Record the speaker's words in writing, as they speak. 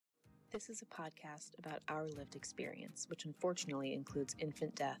This is a podcast about our lived experience, which unfortunately includes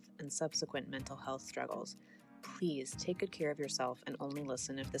infant death and subsequent mental health struggles. Please take good care of yourself and only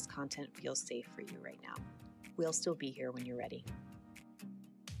listen if this content feels safe for you right now. We'll still be here when you're ready.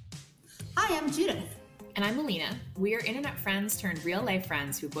 Hi, I'm Judith. And I'm Melina. We are internet friends turned real-life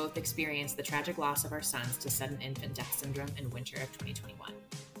friends who both experienced the tragic loss of our sons to sudden infant death syndrome in winter of 2021.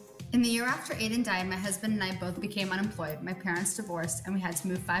 In the year after Aiden died, my husband and I both became unemployed. My parents divorced, and we had to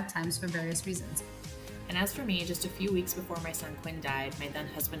move 5 times for various reasons. And as for me, just a few weeks before my son Quinn died, my then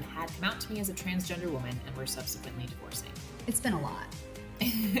husband had come out to me as a transgender woman, and we're subsequently divorcing. It's been a lot.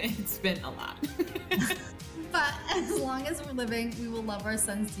 It's been a lot. But as long as we're living, we will love our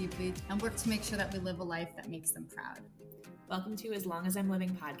sons deeply and work to make sure that we live a life that makes them proud. Welcome to As Long As I'm Living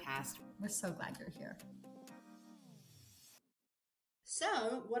podcast. We're so glad you're here.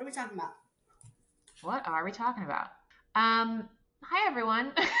 So, what are we talking about? What are we talking about? Hi,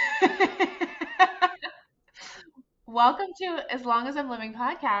 everyone. Welcome to As Long As I'm Living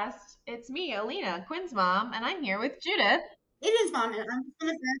podcast. It's me, Alina, Quinn's mom, and I'm here with Judith. It is, Mom, and I'm just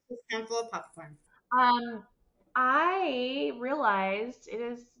going to finish this handful of popcorn. I realized it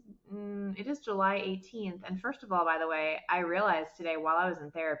is July 18th. And first of all, by the way, I realized today while I was in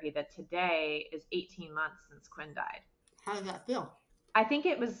therapy that today is 18 months since Quinn died. How does that feel? I think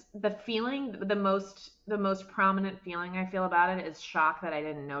it was the feeling, the most prominent feeling I feel about it is shock that I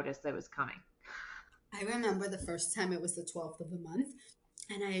didn't notice that it was coming. I remember the first time it was the 12th of the month,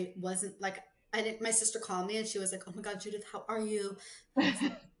 and I wasn't like, my sister called me and she was like, "Oh my God, Judith, how are you?"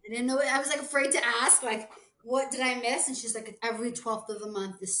 I didn't know it. I was like afraid to ask, like, what did I miss? And she's like, every 12th of the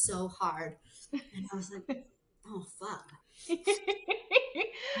month is so hard. And I was like, oh, fuck.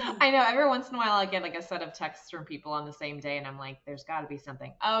 I know every once in a while I get like a set of texts from people on the same day and I'm like, there's got to be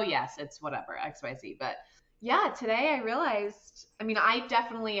something. Oh, yes, it's whatever, XYZ. But yeah, today I realized, I mean, I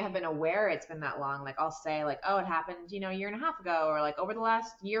definitely have been aware it's been that long. Like I'll say like, oh, it happened, a year and a half ago or like over the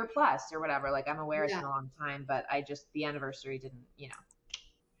last year plus or whatever. Like I'm aware it's been a long time, but the anniversary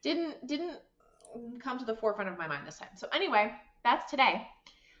didn't come to the forefront of my mind this time. So anyway, that's today.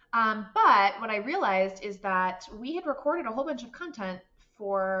 But what I realized is that we had recorded a whole bunch of content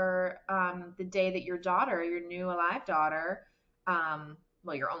for the day that your daughter, your new alive daughter,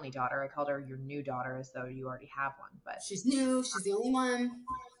 well, your only daughter, I called her your new daughter as though you already have one, but she's new. She's the only one.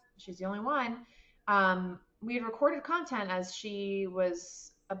 She's the only one. We had recorded content as she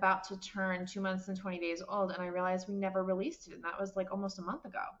was about to turn 2 months and 20 days old, and I realized we never released it, and that was like almost a month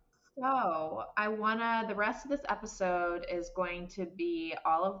ago. So the rest of this episode is going to be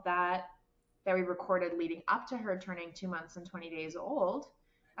all of that we recorded leading up to her turning 2 months and 20 days old.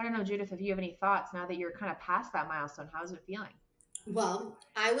 I don't know, Judith, if you have any thoughts now that you're kind of past that milestone, how's it feeling? Well,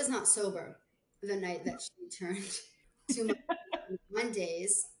 I was not sober the night that she turned 2 months and 1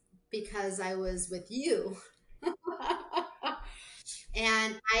 days because I was with you.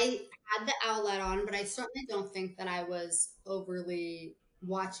 And I had the outlet on, but I certainly don't think that I was overly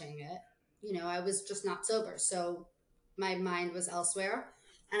watching it. I was just not sober. So my mind was elsewhere.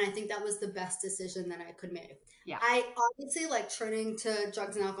 And I think that was the best decision that I could make. Yeah. I obviously turning to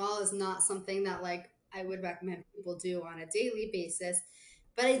drugs and alcohol is not something that I would recommend people do on a daily basis.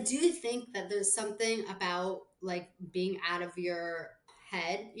 But I do think that there's something about being out of your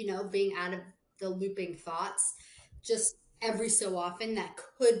head, being out of the looping thoughts, just every so often that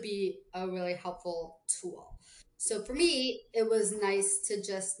could be a really helpful tool. So for me, it was nice to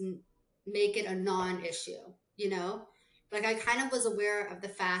just make it a non-issue, I kind of was aware of the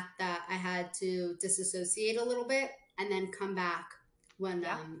fact that I had to disassociate a little bit and then come back when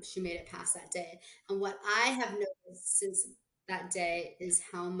she made it past that day. And what I have noticed since that day is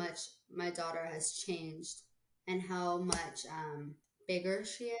how much my daughter has changed and how much bigger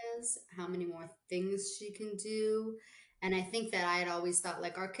she is, how many more things she can do. And I think that I had always thought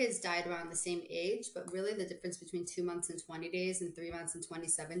our kids died around the same age, but really the difference between 2 months and 20 days and 3 months and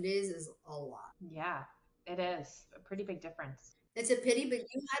 27 days is a lot. Yeah, it is a pretty big difference. It's a pity, but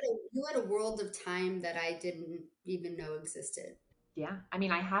you had a world of time that I didn't even know existed. Yeah. I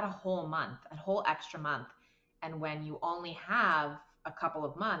mean, I had a whole extra month. And when you only have a couple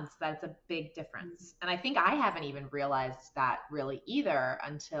of months, that's a big difference. And I think I haven't even realized that really either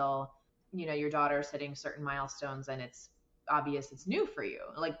until, your daughter's hitting certain milestones and it's obvious it's new for you.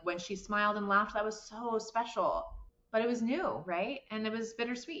 Like when she smiled and laughed, that was so special, but it was new, right? And it was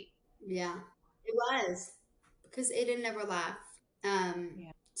bittersweet. Yeah, it was, because Aiden never laughed.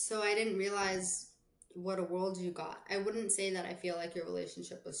 So I didn't realize what a world you got. I wouldn't say that I feel like your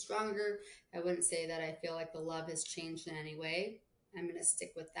relationship was stronger. I wouldn't say that I feel like the love has changed in any way. I'm going to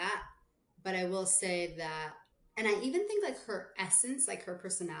stick with that. But I will say that And I even think like her essence, like her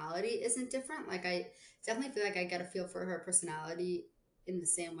personality isn't different. Like I definitely feel like I get a feel for her personality in the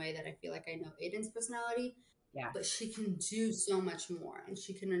same way that I feel like I know Aiden's personality, Yeah. but she can do so much more and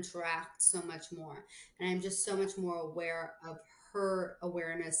she can interact so much more. And I'm just so much more aware of her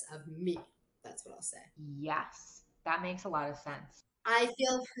awareness of me. That's what I'll say. Yes. That makes a lot of sense. I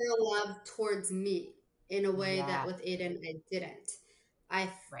feel her love towards me in a way that Yeah. with Aiden I didn't.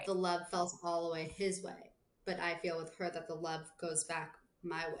 Right. The love felt all the way his way, but I feel with her that the love goes back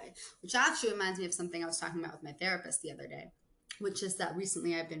my way, which actually reminds me of something I was talking about with my therapist the other day, which is that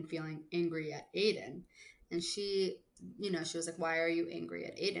recently I've been feeling angry at Aiden, and she was like, "Why are you angry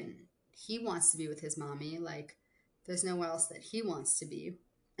at Aiden? He wants to be with his mommy. Like, there's nowhere else that he wants to be."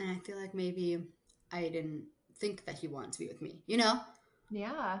 And I feel like maybe I didn't think that he wanted to be with me, you know?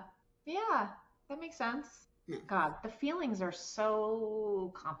 Yeah. Yeah. That makes sense. Yeah. God, the feelings are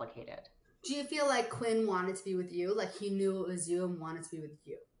so complicated. Do you feel like Quinn wanted to be with you? Like he knew it was you and wanted to be with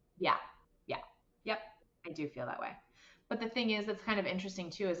you? Yeah. Yeah. Yep. I do feel that way. But the thing is, that's kind of interesting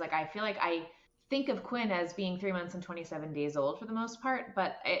too, is like I feel like I think of Quinn as being 3 months and 27 days old for the most part,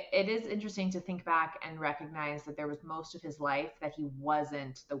 but it is interesting to think back and recognize that there was most of his life that he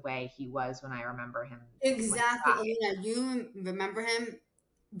wasn't the way he was when I remember him when he Exactly. died. And you remember him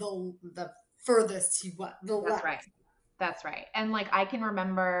the furthest he was, the That's left. right. That's right. And like I can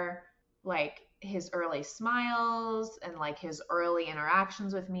remember like his early smiles and like his early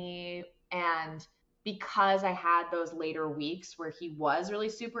interactions with me. And because I had those later weeks where he was really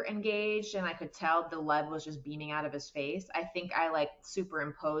super engaged and I could tell the lead was just beaming out of his face, I think I like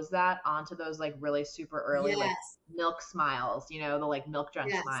superimposed that onto those like really super early like Yes. milk smiles, the like milk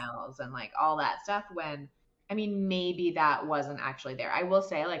drunk Yes. smiles and like all that stuff when I mean, maybe that wasn't actually there. I will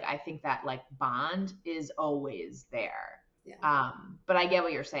say, like, I think that like bond is always there. Yeah. But I get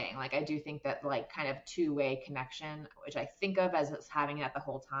what you're saying. Like, I do think that like kind of two-way connection, which I think of as having that the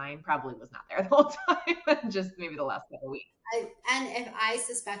whole time, probably was not there the whole time. Just maybe the last couple of weeks. And if I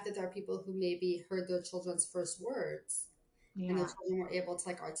suspect that there are people who maybe heard their children's first words and their Yeah. children were able to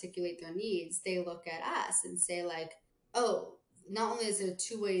like articulate their needs, they look at us and say like, oh, not only is it a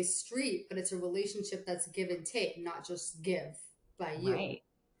two-way street, but it's a relationship that's give and take, not just give by you. Right.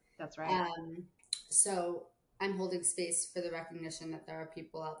 That's right. Um, so I'm holding space for the recognition that there are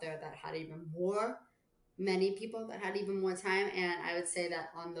people out there that had even more, many people that had even more time. And I would say that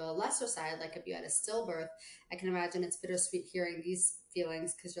on the lesser side, like if you had a stillbirth, I can imagine it's bittersweet hearing these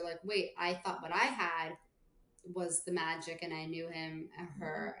feelings because you're like, wait, I thought what I had was the magic and I knew him and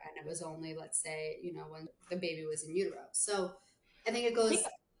her, and it was only, let's say, when the baby was in utero. So I think it I think goes,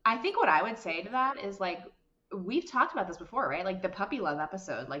 I think what I would say to that is like we've talked about this before, right? Like the puppy love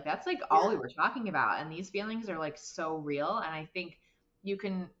episode, like that's like all yeah, we were talking about. And these feelings are like so real. And I think you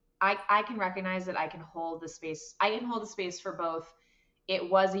can I can recognize that I can hold the space. I can hold the space for both. It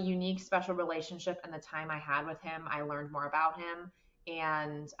was a unique, special relationship, and the time I had with him, I learned more about him.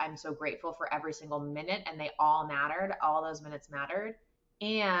 And I'm so grateful for every single minute, and they all mattered. All those minutes mattered.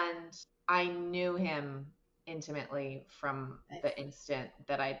 And I knew him intimately from the instant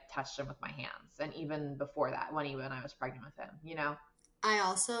that I touched him with my hands, and even before that, when I was pregnant with him. I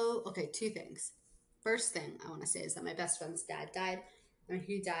also, okay, two things. First thing I want to say is that my best friend's dad died, and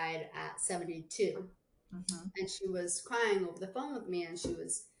he died at 72. Mm-hmm. And she was crying over the phone with me, and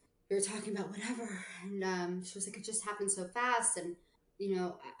we were talking about whatever. And she was like, it just happened so fast. And,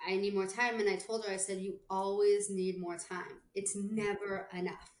 I need more time. And I told her, I said, you always need more time. It's never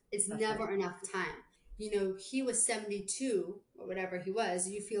enough. It's That's never right. enough time. He was 72 or whatever he was.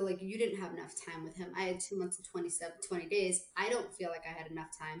 You feel like you didn't have enough time with him. I had 2 months and 20 days. I don't feel like I had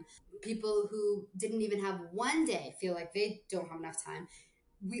enough time. People who didn't even have one day feel like they don't have enough time.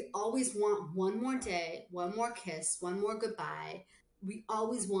 We always want one more day, one more kiss, one more goodbye. We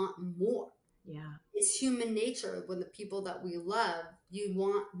always want more. Yeah. It's human nature when the people that we love, you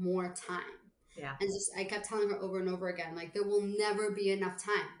want more time. Yeah. And I kept telling her over and over again, like, there will never be enough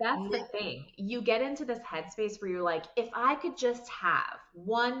time. That's the Never. thing. You get into this headspace where you're like, if I could just have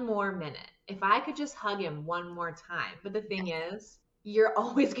one more minute, if I could just hug him one more time. But the thing is, you're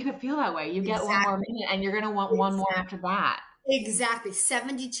always going to feel that way. You get one more Exactly. minute and you're going to want one more after that. Exactly.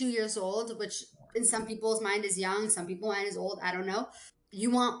 72 years old, which in some people's mind is young, some people's mind is old. I don't know. You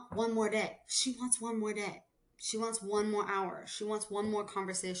want one more day. She wants one more day. She wants one more hour. She wants one more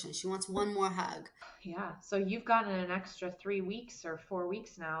conversation. She wants one more hug. Yeah. So you've gotten an extra 3 weeks or 4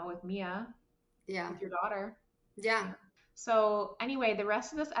 weeks now with Mia, Yeah. with your daughter. Yeah. Yeah. So anyway, the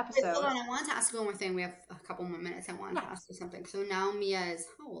rest of this Wait, hold episode, on. I wanted to ask you one more thing. We have a couple more minutes. I wanted yeah, to ask you something. So now Mia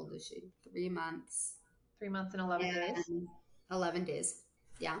how old is she? 3 months 3 months and 11 days. and 11 days.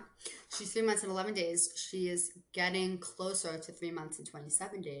 Yeah. She's 3 months and 11 days. She is getting closer to 3 months and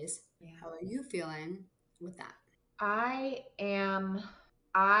 27 days. Yeah. How are you feeling with that? I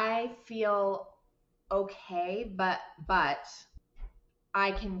feel okay, but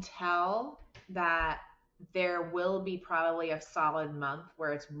I can tell that there will be probably a solid month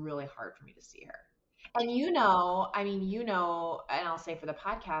where it's really hard for me to see her. And and I'll say for the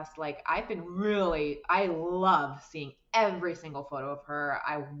podcast, like I love seeing every single photo of her.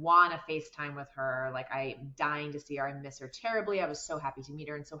 I want to FaceTime with her. Like I'm dying to see her. I miss her terribly. I was so happy to meet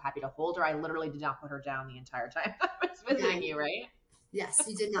her and so happy to hold her. I literally did not put her down the entire time I was visiting you, right? Yes,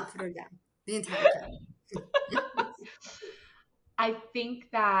 you did not put her down the entire time. I think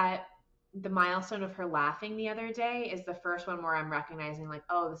that the milestone of her laughing the other day is the first one where I'm recognizing like,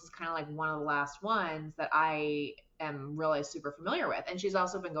 oh, this is kind of like one of the last ones that I am really super familiar with. And she's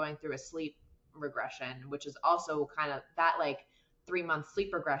also been going through a sleep regression, which is also kind of that like 3 month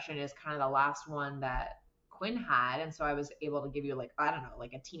sleep regression is kind of the last one that Quinn had. And so I was able to give you like, I don't know,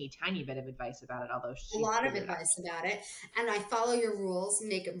 like a teeny tiny bit of advice about it, although A she lot of figured it out. advice about it. And I follow your rules,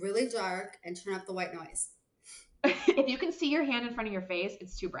 make it really dark, and turn up the white noise. If you can see your hand in front of your face,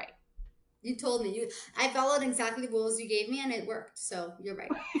 it's too bright. You told me. I followed exactly the rules you gave me, and it worked. So you're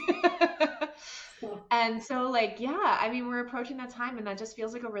right. And so, like, yeah, I mean, we're approaching that time, and that just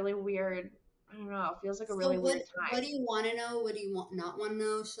feels like a really weird, I don't know, it feels like a really what weird what time. do you want to know? What do you not want to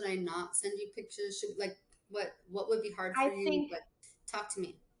know? Should I not send you pictures? Should like what would be hard for you? But talk to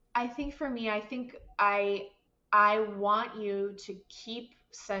me. I think for me, I want you to keep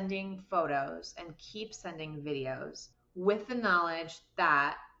sending photos and keep sending videos with the knowledge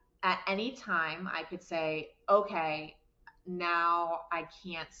that at any time I could say, okay, now I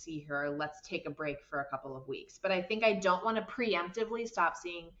can't see her. Let's take a break for a couple of weeks. But I think I don't want to preemptively stop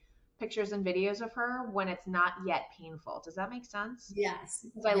seeing pictures and videos of her when it's not yet painful. Does that make sense? Yes.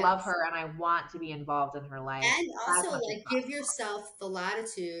 Because I love her and I want to be involved in her life And as also, much as like, give possible. yourself the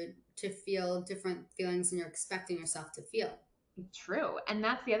latitude to feel different feelings than you're expecting yourself to feel. True. And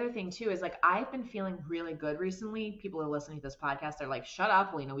that's the other thing too, is like I've been feeling really good recently. People who are listening to this podcast are like, shut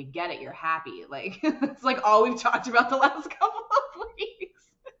up, Lena, we get it, you're happy. Like it's like all we've talked about the last couple of weeks.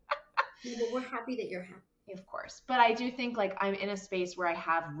 Yeah, but we're happy that you're happy. Of course. But I do think like I'm in a space where I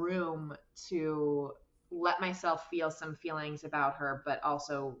have room to let myself feel some feelings about her, but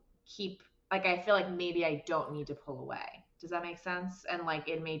also keep like I feel like maybe I don't need to pull away. Does that make sense? And like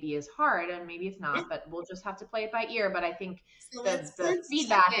it maybe is hard and maybe it's not, but we'll just have to play it by ear. But I think So the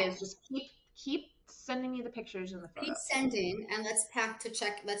feedback is just keep sending me the pictures and the photos. Keep sending, and let's plan to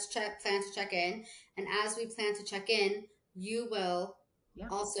check in. And as we plan to check in, you will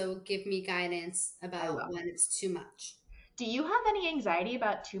also give me guidance about when it's too much. Do you have any anxiety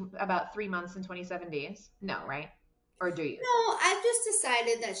about 3 months and 27 days? No, right? Or do you? No, I've just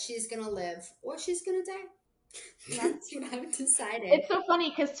decided that she's gonna live or she's gonna die. That's what I've decided. It's so funny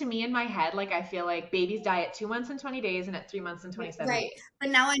because to me in my head, like I feel like babies die at 2 months and 20 days and at 3 months and 27 days. But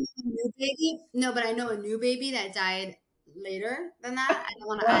now I know a new baby. No, but I know a new baby that died later than that. I don't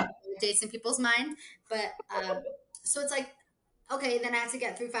want to add dates in people's mind, but so it's like, okay, then I have to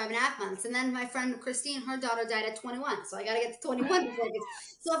get through 5.5 months. And then my friend Christine, her daughter died at 21. So I got to get to 21 before I get.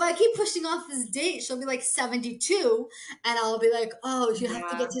 So if I keep pushing off this date, she'll be like 72. And I'll be like, oh, you have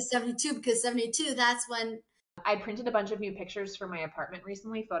to get to 72 because 72, that's when. I printed a bunch of new pictures for my apartment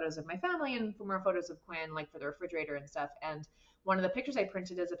recently, photos of my family and more photos of Quinn, like for the refrigerator and stuff. And one of the pictures I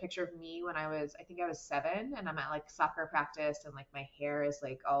printed is a picture of me when I think I was 7 and I'm at like soccer practice and like my hair is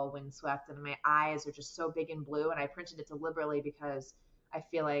like all windswept and my eyes are just so big and blue. And I printed it deliberately because I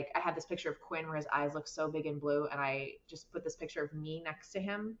feel like I had this picture of Quinn where his eyes look so big and blue. And I just put this picture of me next to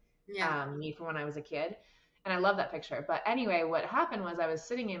him, me from when I was a kid. And I love that picture. But anyway, what happened was I was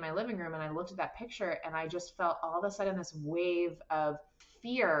sitting in my living room and I looked at that picture and I just felt all of a sudden this wave of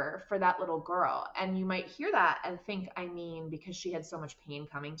fear for that little girl. And you might hear that and think, I mean, because she had so much pain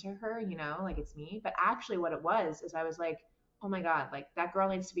coming to her, you know, like it's me. But actually what it was is I was like, oh my God, like that girl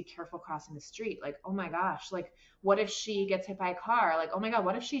needs to be careful crossing the street. Like, oh my gosh, like what if she gets hit by a car? Like, oh my God,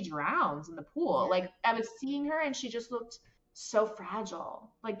 what if she drowns in the pool? Like I was seeing her and she just looked so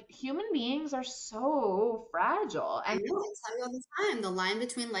fragile. Like human beings are so fragile. And I know, I tell you all the time, the line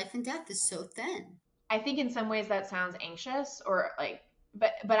between life and death is so thin. I think in some ways that sounds anxious or like,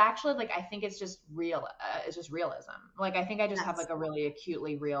 but actually like, I think it's just real. It's just realism. Like, I think I just have like a really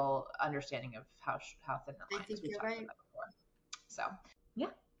acutely real understanding of how thin the line is. We've talked about that before. So yeah,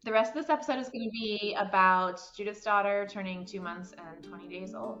 the rest of this episode is going to be about Judith's daughter turning 2 months and 20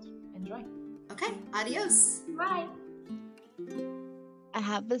 days old. Enjoy. Okay. Adios. Bye. I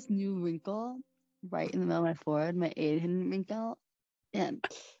have this new wrinkle right in the middle of my forehead, my A hidden wrinkle. And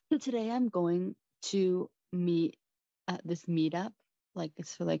so today I'm going to meet at this meetup. Like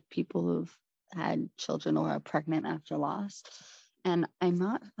it's for like people who've had children or are pregnant after loss. And I'm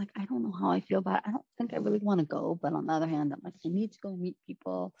not like, I don't know how I feel about it. I don't think I really want to go. But on the other hand, I'm like, I need to go meet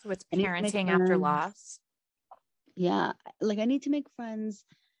people. So it's I need to make parenting after friends. loss. Yeah. Like I need to make friends.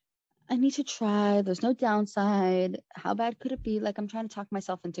 I need to try. There's no downside. How bad could it be? Like I'm trying to talk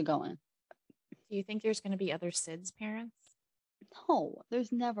myself into going. Do you think there's going to be other SIDS parents? No,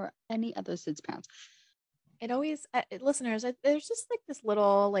 there's never any other SIDS parents. It always, listeners, there's just like this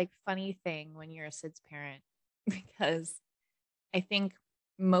little like funny thing when you're a SIDS parent because I think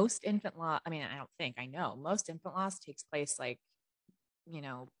most infant loss, I mean, I don't think, I know most infant loss takes place like, you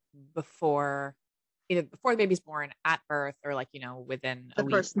know, before either before the baby's born, at birth, or like, within a The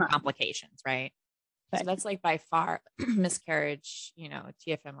week first for month. complications, right? So Right. that's like by far miscarriage,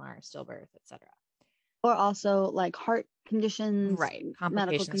 TFMR, stillbirth, etc. Or also like heart conditions, Right.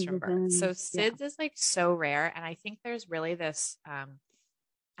 medical Complications from birth. So conditions. Yeah. SIDS is like so rare. And I think there's really this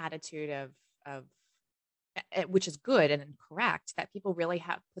attitude of which is good and correct, that people really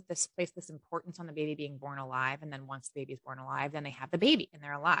have place this importance on the baby being born alive. And then once the baby's born alive, then they have the baby and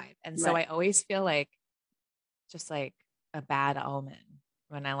they're alive. And so Right. I always feel like just like a bad omen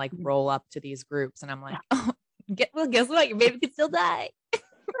when I like Mhm. roll up to these groups and I'm like, oh, guess what? Your baby could still die.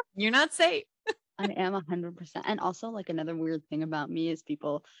 You're not safe. I am 100%. And also like another weird thing about me is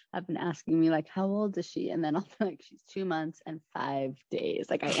people have been asking me like, how old is she? And then I'll be like, she's 2 months and 5 days.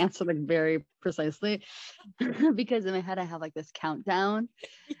 Like I answer like very precisely because in my head I have like this countdown.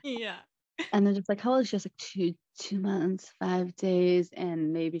 Yeah. And they're just like, how old is she? I was like, 2 months, 5 days,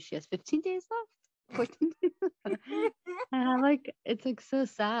 and maybe she has 15 days left. 14 days left. And I'm like, it's like so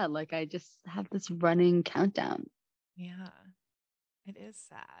sad. Like I just have this running countdown. Yeah. It is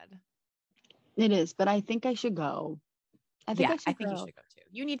sad. It is, but I think I should go. I think I think you should go too.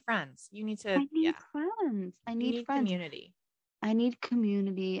 You need friends. You need to, I need friends. I you need need friends. community. I need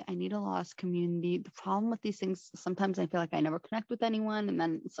community. I need a lost community. The problem with these things, sometimes I feel like I never connect with anyone, and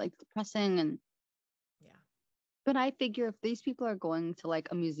then it's like depressing. And Yeah. but I figure if these people are going to like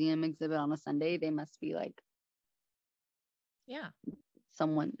a museum exhibit on a Sunday, they must be like Yeah.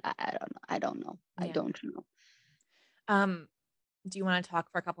 someone. I don't know. I don't know. I Yeah. don't know. Do you want to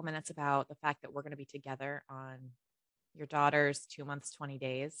talk for a couple minutes about the fact that we're going to be together on your daughter's 2 months, 20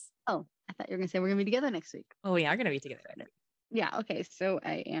 days? Oh, I thought you were gonna say we're gonna be together next week. Oh, yeah, we're going to be together. Yeah. Okay. So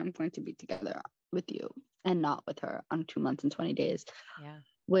I am going to be together with you and not with her on 2 months and 20 days. Yeah.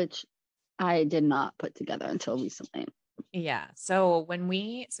 Which I did not put together until recently. Yeah. So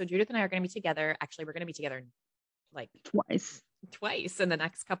Judith and I are going to be together. Actually, we're going to be together like twice in the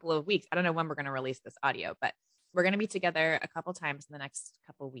next couple of weeks. I don't know when we're going to release this audio, but we're going to be together a couple times in the next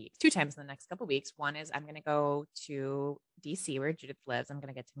couple of weeks, 2 times in the next couple of weeks. One is I'm going to go to DC where Judith lives. I'm going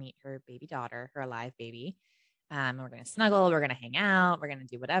to get to meet her baby daughter, her alive baby. We're going to snuggle. We're going to hang out. We're going to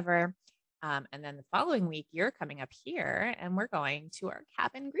do whatever. And then the following week, you're coming up here and we're going to our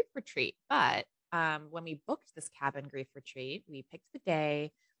cabin grief retreat. But when we booked this cabin grief retreat, we picked the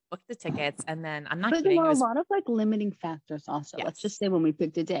day, booked the tickets, and then I'm not But kidding. there were a lot of like limiting factors also. Yes. Let's just say when we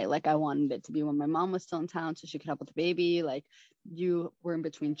picked a day, like I wanted it to be when my mom was still in town so she could help with the baby. Like you were in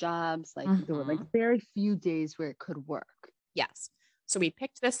between jobs. Like there were like very few days where it could work. Yes. So we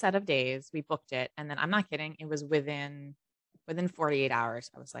picked this set of days, we booked it, and then I'm not kidding, it was within 48 hours.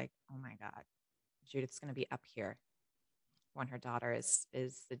 I was like, oh my God, Judith's going to be up here when her daughter is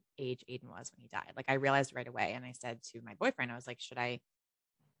the age Aiden was when he died. Like I realized right away. And I said to my boyfriend, I was like, should I,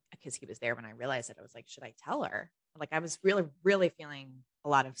 because he was there when I realized it, I was like, should I tell her? Like I was really, really feeling a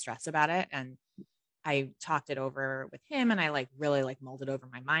lot of stress about it. And I talked it over with him and I like really like mulled it over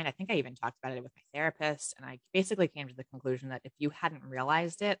in my mind. I think I even talked about it with my therapist. And I basically came to the conclusion that if you hadn't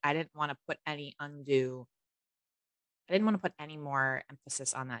realized it, I didn't want to put any more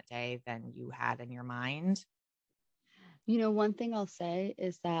emphasis on that day than you had in your mind. You know, one thing I'll say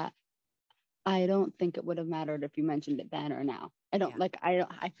is that I don't think it would have mattered if you mentioned it then or now.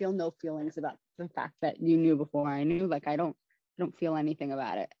 I feel no feelings about the fact that you knew before I knew. Like I don't feel anything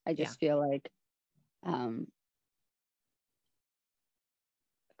about it. I just feel like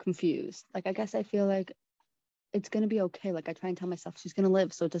confused. Like I guess I feel like it's gonna be okay. Like I try and tell myself she's gonna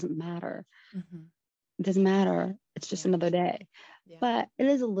live, so it doesn't matter. It doesn't matter. It's just another day. But it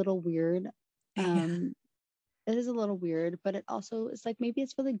is a little weird. It is a little weird, but it also is like maybe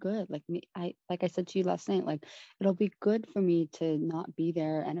it's really good. Like I said to you last night, like it'll be good for me to not be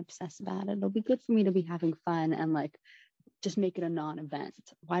there and obsess about it. It'll be good for me to be having fun and like just make it a non-event.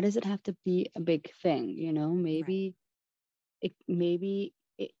 Why does it have to be a big thing? You know, maybe it's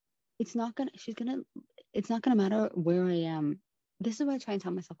not gonna matter where I am this is what I try and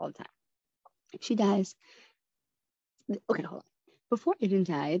tell myself all the time. If she dies, okay, hold on. Before Aiden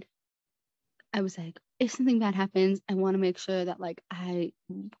died, I was like, if something bad happens, I want to make sure that like I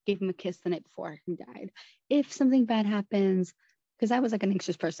gave him a kiss the night before he died. If something bad happens, because I was like an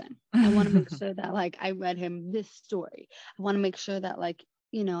anxious person, I want to make sure that like I read him this story. I want to make sure that like,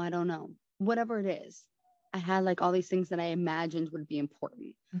 you know, I don't know, whatever it is. I had like all these things that I imagined would be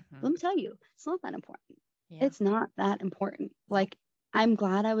important. Let me tell you, it's not that important. Yeah. It's not that important. Like, I'm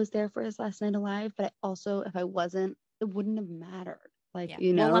glad I was there for his last night alive, but I also, if I wasn't, it wouldn't have mattered. Like,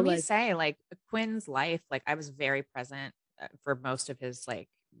 you know, well, let me like, say, like Quinn's life, like I was very present for most of his like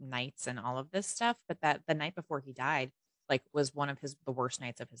nights and all of this stuff, but that the night before he died, like was one of the worst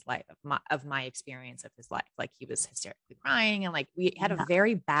nights of his life, of my experience of his life. Like he was hysterically crying, and like we had a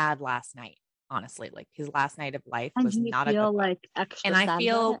very bad last night. Honestly, like his last night of life was not a good one. Like extra and I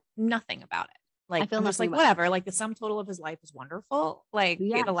feel nothing about it. Like I'm just like whatever. Like the sum total of his life is wonderful. Like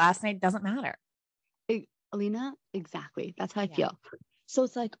the last night doesn't matter. Alina, exactly. That's how I feel. So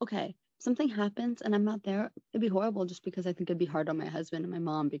it's like, okay, something happens and I'm not there. It'd be horrible just because I think it'd be hard on my husband and my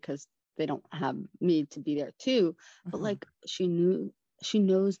mom because they don't have me to be there too. But like she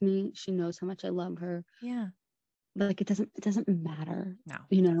knows me. She knows how much I love her. Yeah. Like it doesn't matter. No.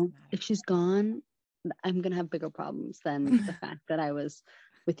 You know, if she's gone, I'm gonna have bigger problems than the fact that I was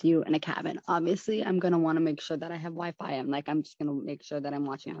with you in a cabin. Obviously, I'm gonna want to make sure that I have Wi-Fi. I'm just gonna make sure that I'm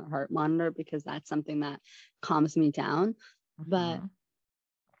watching her heart monitor because that's something that calms me down. But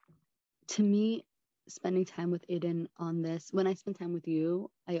to me, spending time with Aiden on this, when I spend time with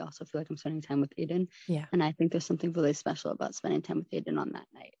you, I also feel like I'm spending time with Aiden. Yeah. And I think there's something really special about spending time with Aiden on that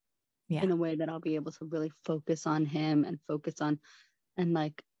night. Yeah. In a way that I'll be able to really focus on him and focus on, and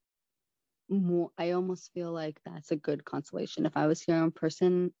like more, I almost feel like that's a good consolation. If I was here in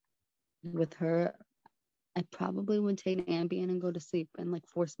person with her, I probably would take Ambien and go to sleep and like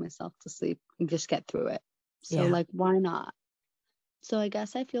force myself to sleep and just get through it. So like, why not? So I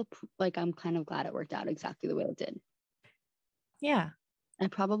guess I feel like I'm kind of glad it worked out exactly the way it did. Yeah. I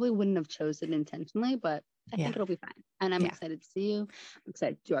probably wouldn't have chosen intentionally, but I think it'll be fine. And I'm excited to see you. I'm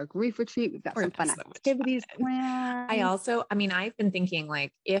excied to do our grief retreat. We've got some fun activities planned. I've been thinking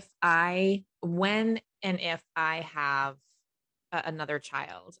like when and if I have another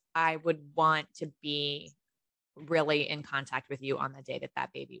child, I would want to be really in contact with you on the day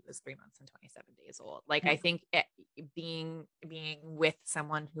that baby was 3 months and 27 days old. Like, I think being with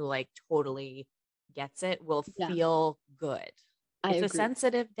someone who like totally gets it will feel good. It's a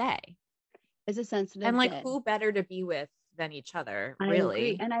sensitive day. It's a sensitive and like day. Who better to be with than each other, I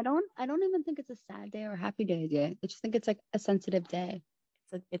really. Agree. And I don't even think it's a sad day or a happy day. I just think it's like a sensitive day.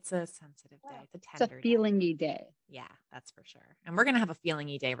 It's a sensitive day. It's a tender feelingy day. Yeah, that's for sure. And we're gonna have a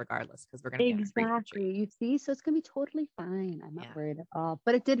feelingy day regardless because we're gonna be exactly. You see, so it's gonna be totally fine. I'm not worried at all.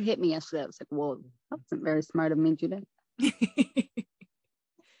 But it did hit me yesterday. I was like, "Whoa, that wasn't very smart of me, Judith."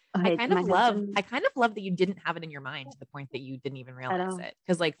 I kind of love that you didn't have it in your mind to the point that you didn't even realize it.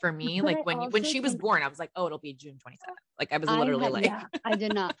 Because like for me, but like when she was born, I was like, "Oh, it'll be June 27th." Like I was literally I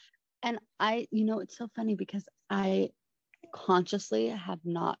did not. And it's so funny because I consciously have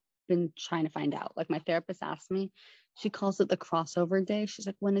not been trying to find out. Like my therapist asked me, she calls it the crossover day. She's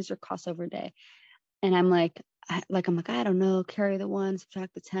like, "When is your crossover day?" And I'm like, I don't know, carry the 1,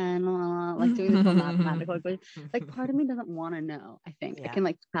 subtract the 10, like doing this whole mathematical equation. Like part of me doesn't want to know. I think I can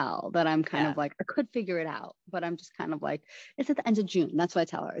like tell that I'm kind of like, I could figure it out, but I'm just kind of like, it's at the end of June. That's what I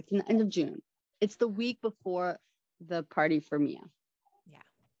tell her. It's in the end of June. It's the week before the party for Mia. Yeah.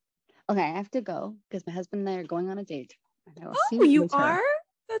 Okay, I have to go because my husband and I are going on a date. You are?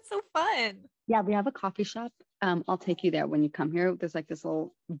 That's so fun. Yeah, we have a coffee shop. I'll take you there when you come here. There's like this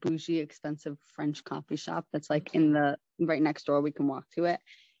little bougie, expensive French coffee shop that's like in the right next door. We can walk to it.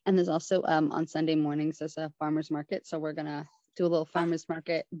 And there's also on Sunday mornings there's a farmer's market. So we're gonna do a little farmer's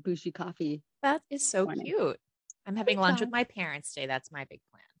market bougie coffee. That is so cute. I'm having lunch with my parents today. That's my big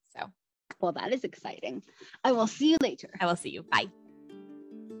plan. So well, that is exciting. I will see you later. I will see you. Bye.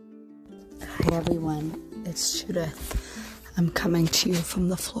 Hi everyone, it's Judith. I'm coming to you from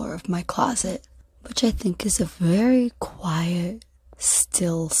the floor of my closet, which I think is a very quiet,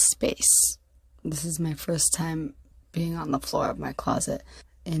 still space. This is my first time being on the floor of my closet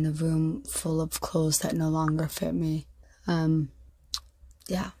in a room full of clothes that no longer fit me. I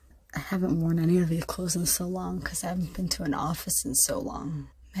haven't worn any of these clothes in so long because I haven't been to an office in so long.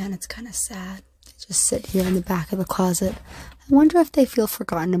 Man, it's kind of sad. They just sit here in the back of the closet. I wonder if they feel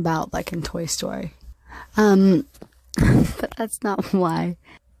forgotten about like in Toy Story. But that's not why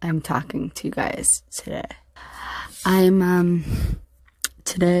I'm talking to you guys today.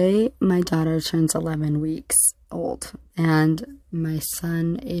 today my daughter turns 11 weeks old, and my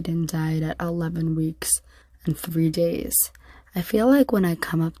son Aiden died at 11 weeks and 3 days. I feel like when I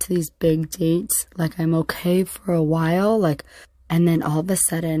come up to these big dates, like I'm okay for a while, like, and then all of a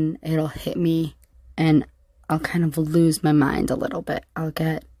sudden it'll hit me and I'll kind of lose my mind a little bit. I'll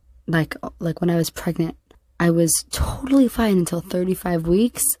get like when I was pregnant, I was totally fine until 35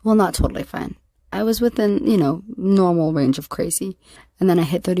 weeks. Well, not totally fine. I was within, normal range of crazy. And then I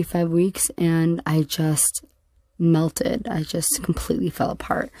hit 35 weeks and I just melted. I just completely fell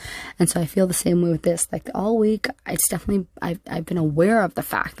apart. And so I feel the same way with this. Like all week, I've been aware of the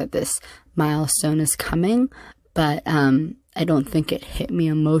fact that this milestone is coming, but I don't think it hit me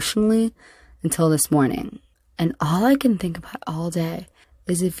emotionally until this morning. And all I can think about all day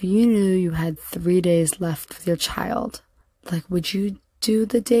is if you knew you had 3 days left with your child, like, would you do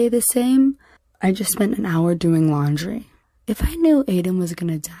the day the same? I just spent an hour doing laundry. If I knew Aiden was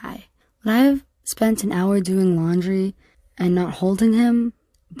going to die, would I have spent an hour doing laundry and not holding him?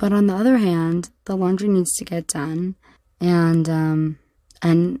 But on the other hand, the laundry needs to get done. And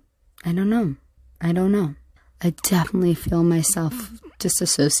I don't know. I definitely feel myself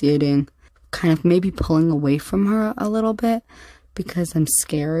disassociating, kind of maybe pulling away from her a little bit because I'm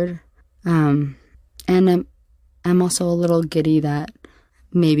scared. And I'm also a little giddy that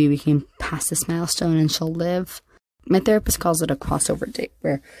maybe we can pass this milestone and she'll live. My therapist calls it a crossover date,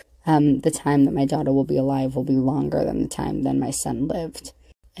 where the time that my daughter will be alive will be longer than the time that my son lived.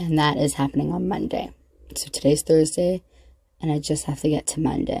 And that is happening on Monday. So today's Thursday, and I just have to get to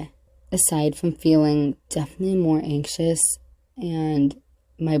Monday. Aside from feeling definitely more anxious and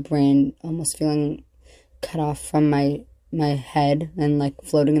my brain almost feeling cut off from my head and like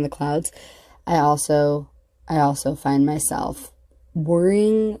floating in the clouds, I also find myself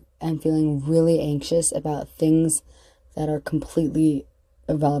worrying and feeling really anxious about things that are completely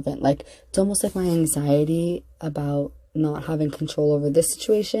irrelevant. Like, it's almost like my anxiety about not having control over this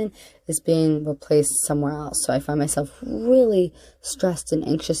situation is being replaced somewhere else. So I find myself really stressed and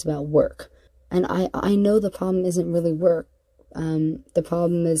anxious about work. And I know the problem isn't really work. The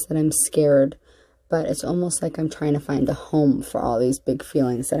problem is that I'm scared, but it's almost like I'm trying to find a home for all these big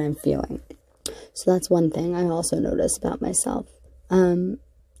feelings that I'm feeling. So that's one thing I also notice about myself.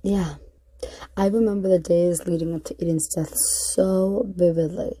 Yeah. I remember the days leading up to Aiden's death so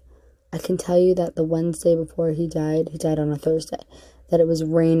vividly. I can tell you that the Wednesday before he died on a Thursday, that it was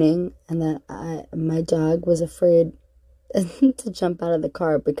raining and that my dog was afraid to jump out of the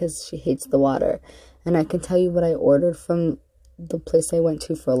car because she hates the water. And I can tell you what I ordered from the place I went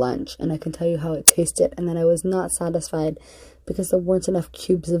to for lunch, and I can tell you how it tasted, and then I was not satisfied because there weren't enough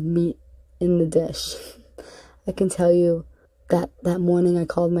cubes of meat in the dish. I can tell you that morning I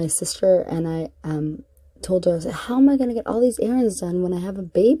called my sister and I told her, I was like, how am I going to get all these errands done when I have a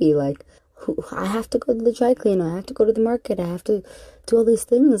baby? Like, I have to go to the dry cleaner, I have to go to the market, I have to do all these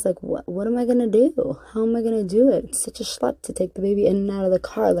things. Like, what am I going to do? How am I going to do it? It's such a schlep to take the baby in and out of the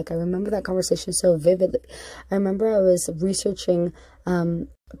car. Like, I remember that conversation so vividly. I remember I was researching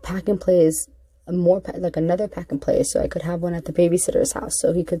pack and plays, another pack and play, so I could have one at the babysitter's house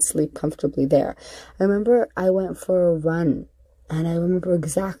so he could sleep comfortably there. I remember I went for a run, and I remember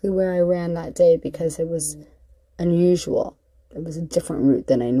exactly where I ran that day because it was unusual. It was a different route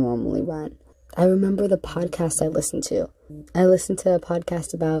than I normally run. I remember the podcast I listened to. I listened to a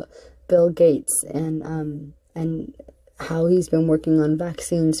podcast about Bill Gates and how he's been working on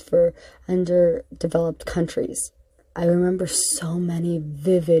vaccines for underdeveloped countries. I remember so many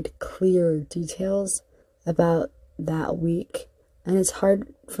vivid, clear details about that week. And it's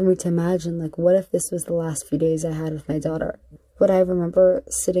hard for me to imagine, like, what if this was the last few days I had with my daughter? Would I remember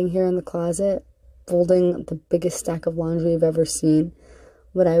sitting here in the closet, folding the biggest stack of laundry I've ever seen?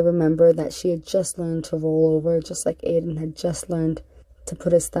 Would I remember that she had just learned to roll over, just like Aiden had just learned to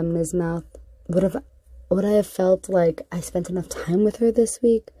put his thumb in his mouth? Would I have felt like I spent enough time with her this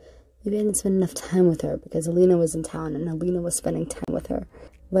week? Maybe I didn't spend enough time with her because Alina was in town and Alina was spending time with her.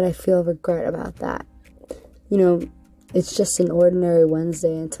 Would I feel regret about that? It's just an ordinary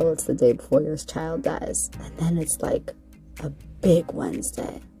Wednesday until it's the day before your child dies. And then it's like a big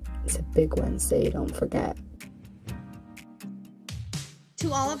Wednesday. It's a big Wednesday, don't forget.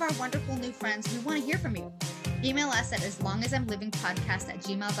 To all of our wonderful new friends, we want to hear from you. Email us at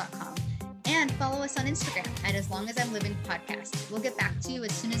aslongasimlivingpodcast@gmail.com and follow us on Instagram at aslongasimlivingpodcast. We'll get back to you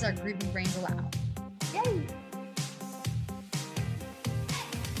as soon as our grieving brains allow. Yay!